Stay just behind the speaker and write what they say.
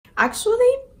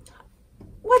Actually,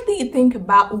 what do you think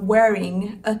about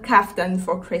wearing a kaftan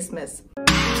for Christmas?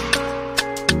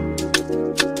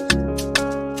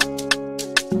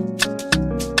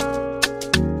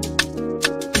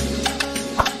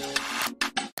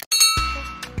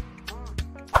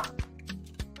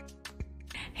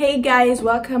 Hey guys,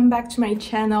 welcome back to my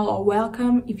channel, or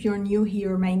welcome if you're new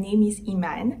here. My name is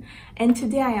Iman and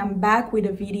today I am back with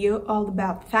a video all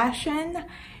about fashion.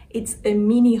 It's a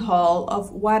mini haul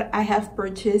of what I have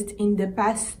purchased in the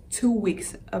past 2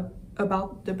 weeks,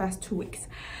 about the past 2 weeks.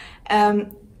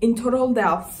 In total, there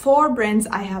are 4 brands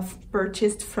I have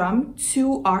purchased from.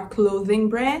 2 are clothing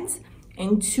brands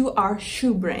and 2 are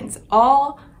shoe brands,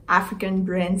 all African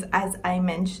brands as I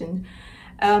mentioned.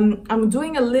 I'm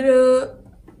doing a little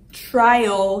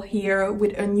trial here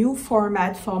with a new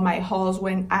format for my hauls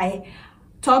when I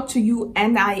talk to you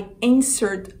and I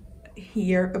insert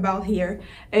here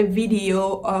a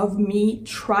video of me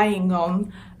trying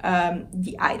on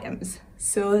the items.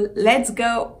 So let's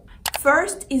go.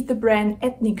 First is the brand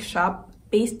ETHNYK shop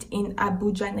based in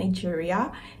Abuja,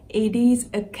 Nigeria. It is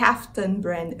a kaftan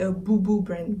brand, a bubu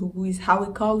brand. Bubu is how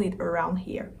we call it around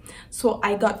here. So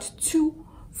I got 2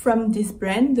 from this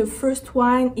brand. The first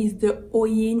one is the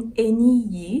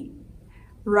ETHNYK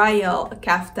Royal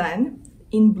Kaftan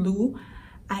in blue.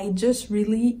 I just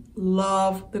really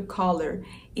love the color.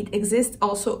 It exists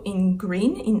also in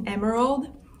green, in emerald,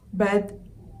 but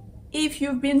if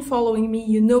you've been following me,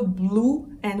 you know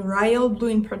blue, and royal blue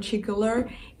in particular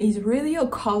is really a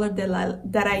color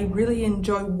that I really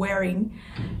enjoy wearing.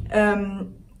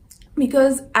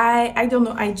 Because I don't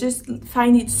know, I just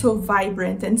find it so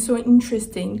vibrant and so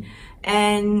interesting.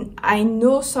 And I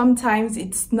know sometimes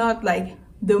it's not like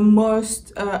the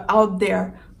most out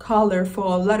there color for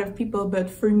a lot of people, but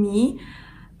for me,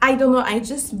 I don't know, I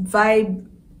just vibe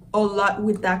a lot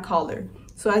with that color.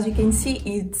 So as you can see,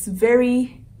 it's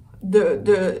very,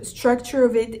 the structure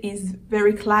of it is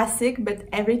very classic, but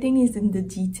everything is in the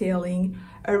detailing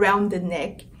around the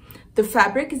neck. The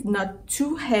fabric is not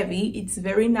too heavy, it's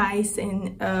very nice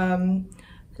and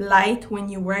light when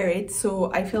you wear it,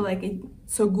 so I feel like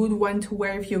it's a good one to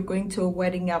wear if you're going to a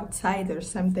wedding outside or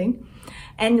something.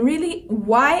 And really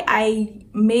why I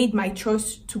made my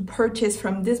choice to purchase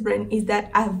from this brand is that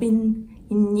I've been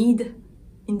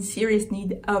in serious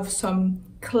need of some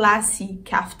classy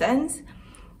kaftans,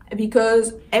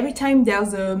 because every time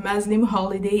there's a Muslim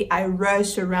holiday I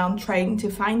rush around trying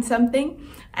to find something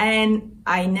and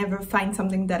I never find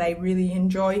something that I really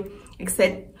enjoy,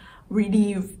 except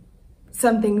really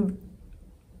something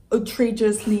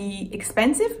outrageously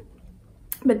expensive.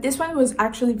 But this one was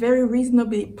actually very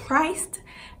reasonably priced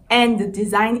and the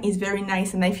design is very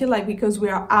nice. And I feel like because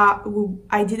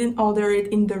I didn't order it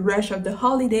in the rush of the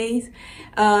holidays,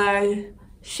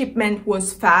 shipment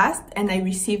was fast and I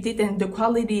received it and the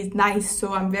quality is nice,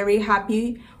 so I'm very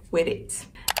happy with it.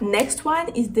 Next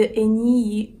one is the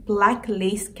ETHNYK black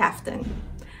lace kaftan.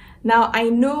 Now I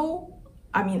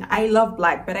love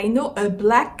black, but I know a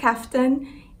black kaftan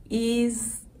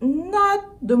is not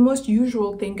the most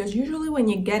usual thing, because usually when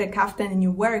you get a kaftan and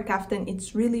you wear a kaftan,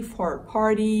 it's really for a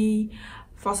party,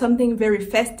 for something very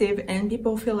festive, and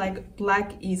people feel like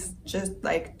black is just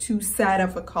like too sad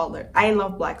of a color. I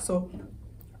love black, so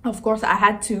of course I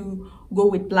had to go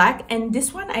with black. And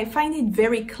this one, I find it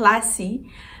very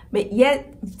classy, but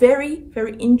yet very,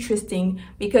 very interesting,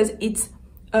 because it's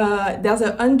there's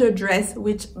an underdress,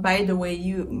 which by the way,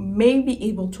 you may be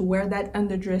able to wear that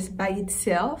underdress by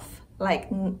itself,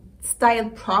 like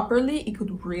styled properly, it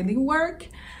could really work.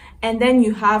 And then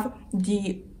you have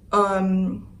the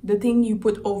thing you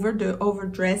put over the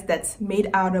overdress that's made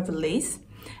out of lace,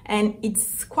 and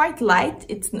it's quite light.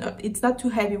 It's not too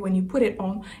heavy when you put it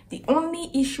on. The only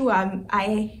issue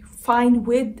I find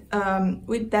with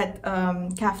that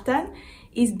kaftan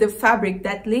is the fabric.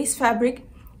 That lace fabric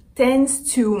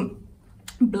tends to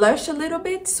blush a little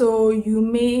bit, so you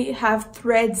may have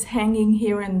threads hanging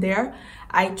here and there.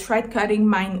 I tried cutting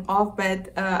mine off,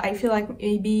 but I feel like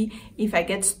maybe if I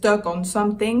get stuck on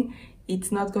something,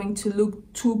 it's not going to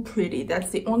look too pretty. That's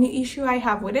the only issue I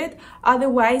have with it.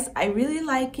 Otherwise, I really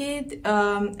like it,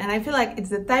 and I feel like it's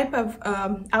the type of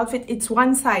outfit, it's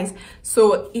one size,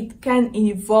 so it can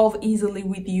evolve easily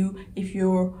with you if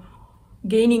you're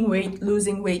gaining weight,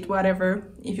 losing weight,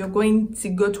 whatever. If you're going to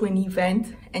go to an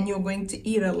event and you're going to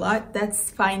eat a lot, that's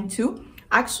fine too.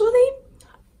 Actually,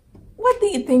 what do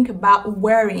you think about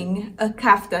wearing a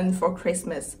kaftan for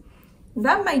Christmas?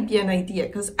 That might be an idea,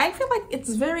 because I feel like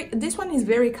this one is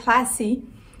very classy.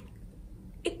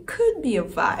 It could be a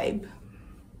vibe.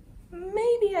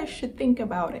 Maybe I should think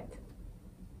about it.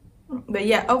 But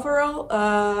yeah, overall,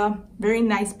 very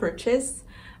nice purchase.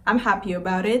 I'm happy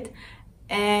about it,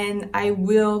 and I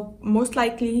will most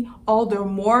likely order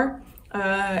more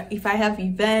if I have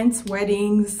events,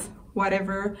 weddings,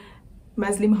 whatever,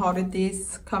 Muslim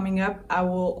holidays coming up. I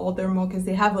will order more because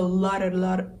they have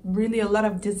really a lot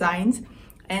of designs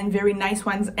and very nice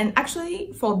ones. And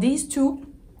actually for these two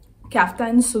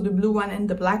kaftans, so the blue one and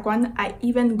the black one, I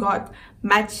even got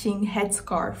matching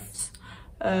headscarves.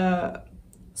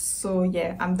 So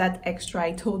yeah, I'm that extra.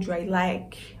 I told you I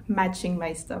like matching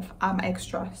my stuff. I'm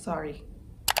extra, sorry.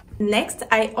 Next,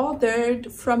 I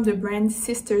ordered from the brand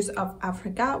Sisters of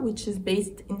Africa, which is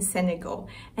based in Senegal.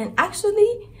 And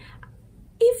actually,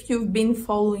 if you've been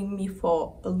following me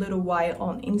for a little while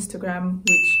on Instagram,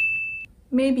 which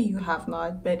maybe you have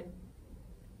not, but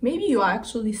maybe you are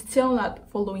actually still not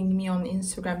following me on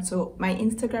Instagram. So my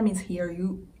Instagram is here.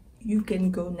 You can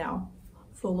go now,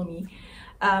 follow me.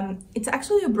 It's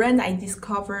actually a brand I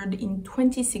discovered in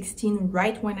 2016,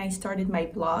 right when I started my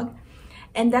blog.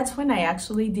 And that's when I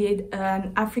actually did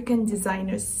an African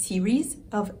designers series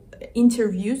of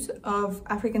interviews of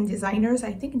African designers.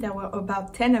 I think there were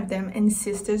about 10 of them, and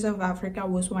Sisters of Africa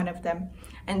was one of them.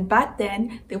 And back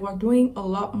then they were doing a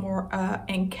lot more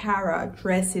Ankara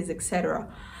dresses,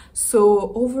 etc.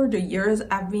 So over the years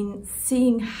I've been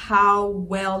seeing how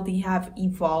well they have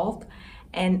evolved,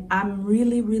 and I'm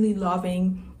really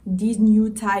loving these new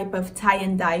type of tie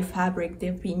and dye fabric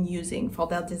they've been using for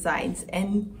their designs.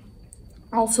 And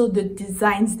also the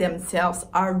designs themselves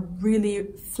are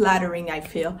really flattering, I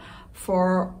feel,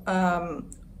 for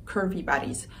curvy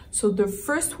bodies. So the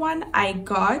first one I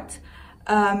got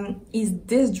is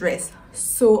this dress.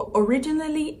 So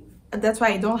originally, that's why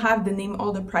I don't have the name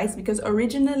or the price, because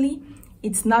originally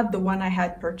it's not the one I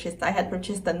had purchased. I had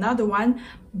purchased another one,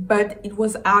 but it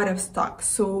was out of stock.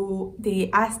 So they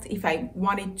asked if I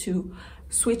wanted to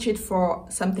switch it for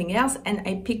something else, and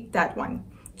I picked that one.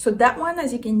 So that one,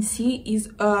 as you can see, is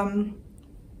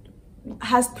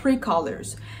has 3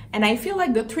 colors, and I feel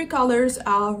like the 3 colors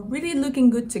are really looking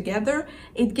good together.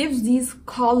 It gives these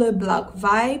color block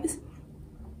vibes.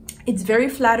 It's very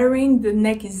flattering. The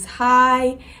neck is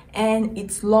high and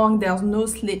it's long. There's no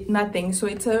slit, nothing. So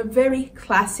it's a very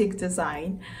classic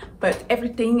design, but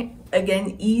everything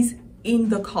again is in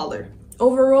the color.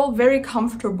 Overall, very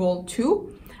comfortable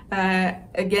too.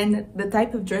 Again, the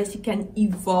type of dress you can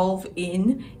evolve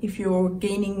in if you're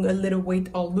gaining a little weight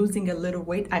or losing a little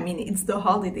weight. I mean, it's the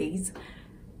holidays.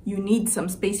 You need some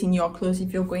space in your clothes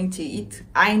if you're going to eat.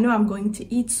 I know I'm going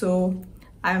to eat, so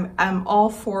I'm all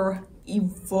for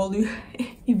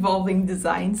evolving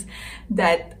designs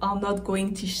that are not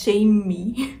going to shame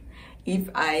me if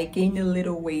I gain a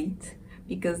little weight,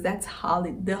 because that's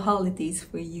the holidays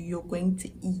for you. You're going to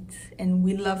eat, and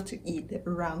we love to eat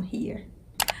around here.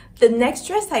 The next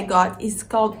dress I got is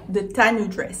called the Tanu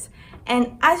dress,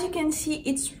 and as you can see,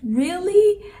 it's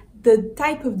really the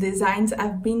type of designs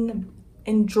I've been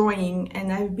enjoying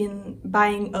and I've been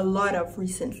buying a lot of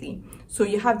recently. So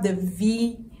you have the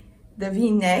V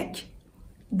neck,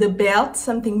 the belt,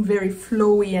 something very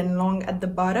flowy and long at the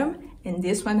bottom, and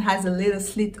this one has a little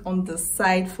slit on the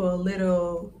side for a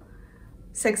little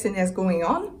sexiness going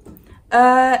on.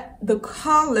 The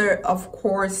color, of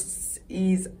course,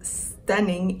 is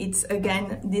stunning. It's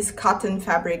again this cotton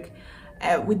fabric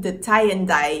with the tie and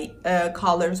dye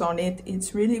colors on it.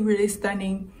 It's really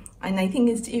stunning, and I think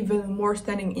it's even more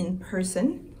stunning in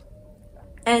person.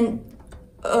 And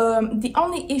the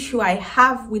only issue I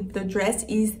have with the dress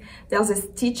is there's a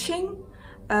stitching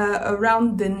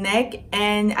around the neck,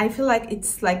 and I feel like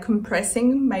it's like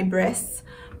compressing my breasts.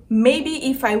 Maybe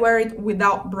if I wear it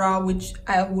without bra, which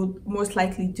I would most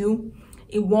likely do,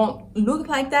 it won't look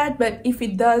like that, but if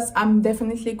it does, I'm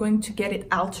definitely going to get it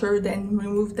altered and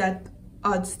remove that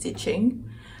odd stitching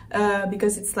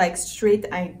because it's like straight.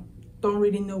 I don't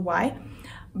really know why.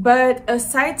 But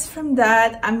aside from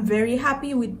that, I'm very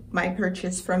happy with my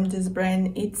purchase from this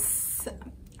brand.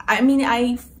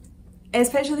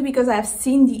 Especially because I've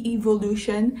seen the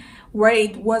evolution where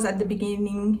it was at the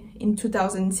beginning in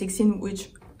 2016, which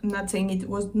I'm not saying it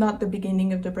was not the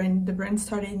beginning of the brand. The brand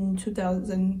started in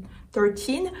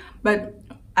 2013, but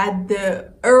at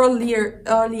the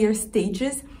earlier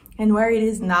stages, and where it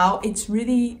is now, it's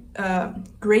really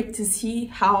great to see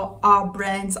how our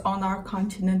brands on our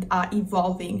continent are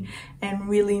evolving, and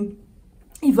really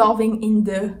evolving in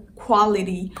the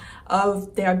quality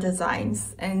of their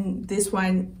designs. And this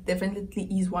one definitely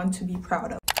is one to be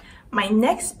proud of. My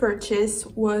next purchase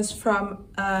was from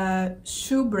a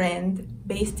shoe brand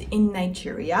based in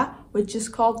Nigeria, which is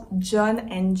called John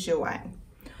and Joanne.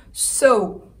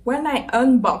 So when I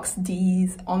unboxed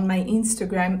these on my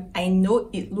Instagram, I know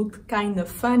it looked kind of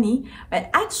funny, but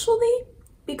actually,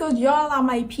 because y'all are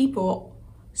my people.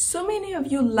 So many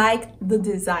of you liked the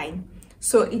design.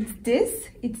 So it's the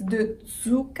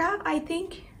XOXO, I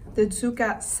think, the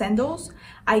XOXO sandals.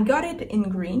 I got it in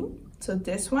green, so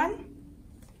this one.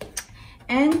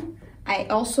 And I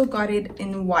also got it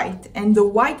in white, and the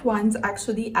white ones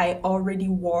actually I already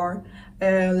wore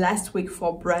last week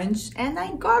for brunch, and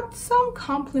I got some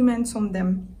compliments on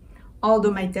them,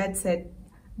 although my dad said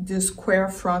the square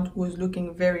front was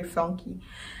looking very funky.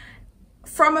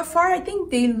 From afar, I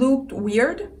think they looked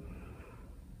weird,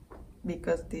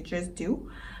 because they just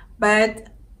do, but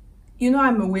you know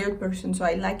I'm a weird person, so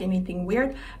I like anything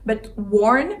weird. But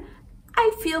worn,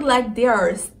 I feel like they are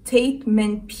a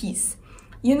statement piece.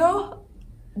 You know,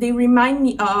 they remind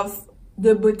me of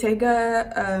the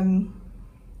Bottega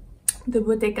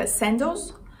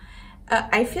sandals.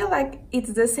 I feel like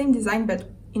it's the same design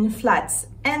but in flats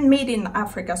and made in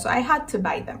Africa, so I had to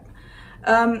buy them.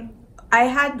 I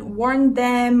had worn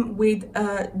them with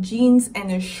jeans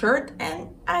and a shirt, and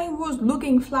I was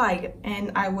looking fly,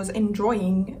 and I was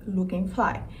enjoying looking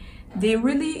fly. They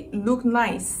really look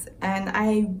nice, and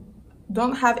I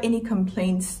don't have any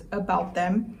complaints about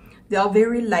them. They are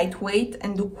very lightweight,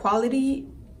 and the quality,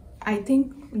 I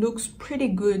think, looks pretty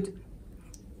good.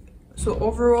 So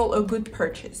overall, a good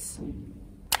purchase.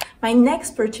 My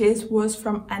next purchase was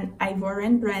from an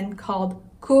Ivorian brand called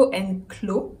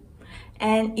Côte,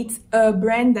 and it's a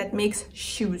brand that makes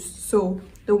shoes. So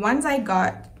the ones I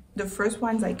got, the first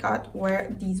ones I got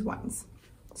were these ones.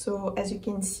 So as you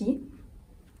can see,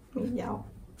 maybe I'll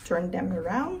turn them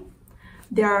around.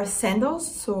 They are sandals,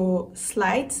 so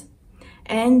slides,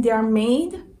 and they are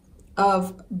made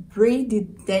of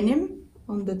braided denim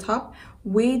on the top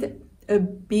with a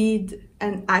bead,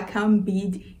 an akam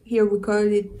bead, here we call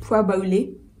it pois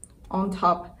baoulé, on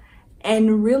top.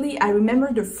 And really, I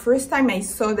remember the first time I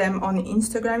saw them on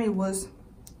Instagram, it was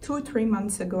 2 or 3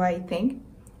 months ago, I think.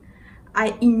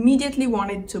 I immediately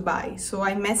wanted to buy, so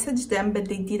I messaged them, but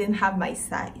they didn't have my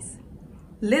size.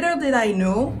 Little did I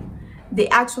know, they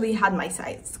actually had my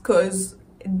size, because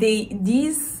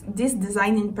this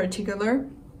design in particular,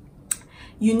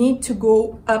 you need to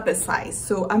go up a size.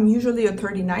 So I'm usually a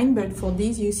 39, but for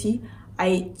these, you see,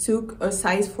 I took a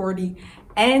size 40,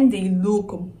 and they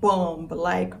look bomb,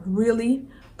 like really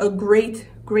a great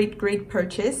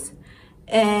purchase.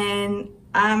 And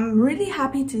I'm really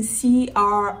happy to see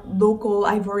our local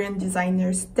Ivorian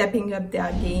designers stepping up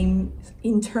their game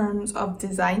in terms of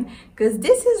design, because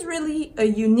this is really a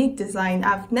unique design.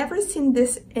 I've never seen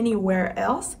this anywhere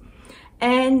else,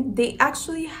 and they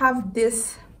actually have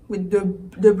this with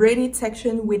the braided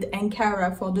section with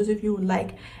Ankara, for those of you who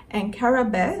like Ankara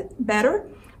better.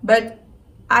 But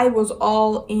I was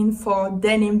all in for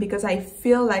denim, because I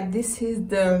feel like this is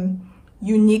the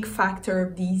unique factor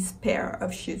of these pair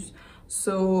of shoes.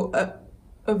 So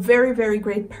a very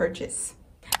great purchase.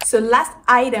 So last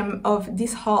item of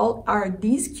this haul are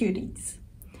these cuties.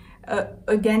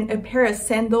 Again, a pair of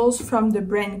sandals from the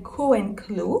brand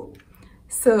Côte.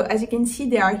 So as you can see,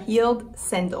 they are heeled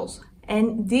sandals,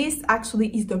 and this actually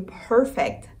is the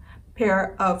perfect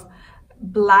pair of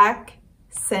black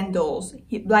sandals,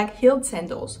 black heeled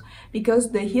sandals,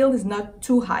 because the heel is not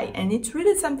too high, and it's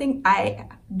really something I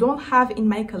don't have in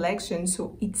my collection,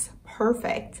 so it's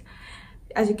perfect.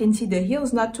 As you can see, the heel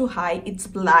is not too high, it's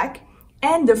black,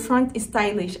 and the front is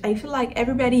stylish. I feel like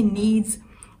everybody needs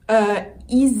a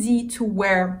easy to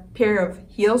wear pair of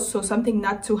heels, so something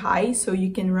not too high, so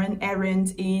you can run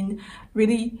errands in.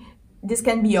 Really, this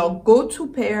can be your go-to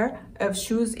pair of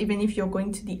shoes, even if you're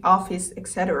going to the office,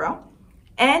 etc.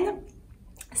 And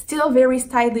still very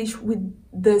stylish with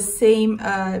the same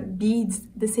beads,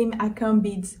 the same akam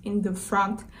beads in the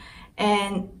front,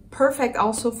 and perfect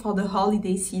also for the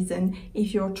holiday season.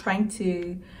 If you're trying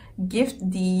to gift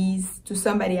these to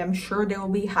somebody, I'm sure they'll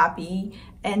be happy,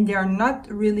 and they're not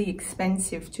really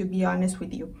expensive, to be honest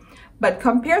with you. But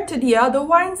compared to the other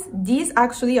ones, these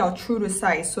actually are true to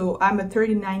size. So I'm a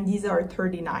 39, these are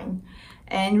 39.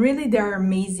 And really, they're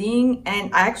amazing.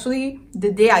 And actually,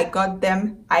 the day I got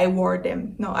them, I wore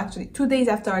them. No, actually, 2 days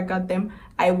after I got them,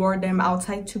 I wore them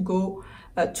outside to go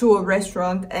to a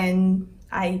restaurant. And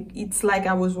it's like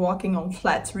I was walking on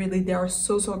flats. Really, they are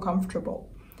so comfortable.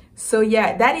 So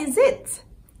yeah, that is it.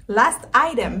 Last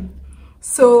item.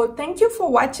 So thank you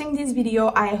for watching this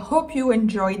video. I hope you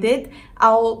enjoyed it.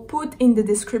 I'll put in the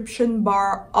description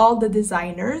bar all the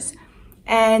designers.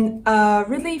 And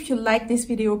really, if you like this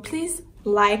video, please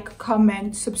like,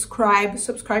 comment, subscribe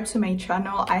to my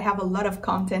channel. I have a lot of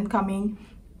content coming.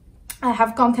 I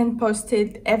have content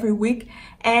posted every week,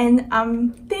 and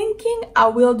I'm thinking I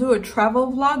will do a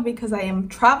travel vlog because I am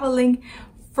traveling.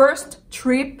 First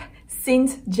trip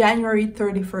since January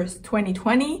 31st,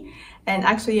 2020. And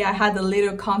actually I had a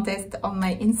little contest on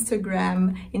my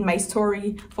Instagram in my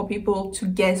story for people to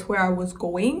guess where I was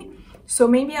going. So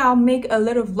maybe I'll make a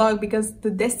little vlog, because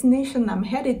the destination I'm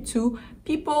headed to,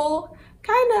 people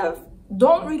kind of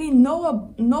don't really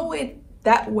know it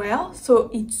that well, so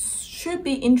it should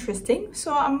be interesting.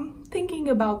 So I'm thinking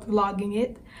about vlogging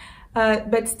it,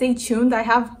 but stay tuned. I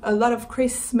have a lot of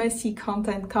Christmassy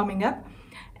content coming up.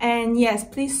 And yes,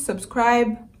 please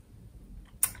subscribe,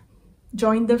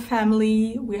 join the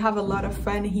family. We have a lot of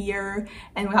fun here,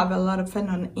 and we have a lot of fun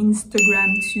on Instagram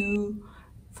too.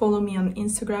 Follow me on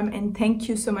Instagram, and thank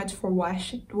you so much for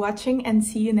watching, and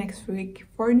see you next week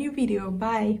for a new video.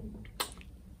 Bye.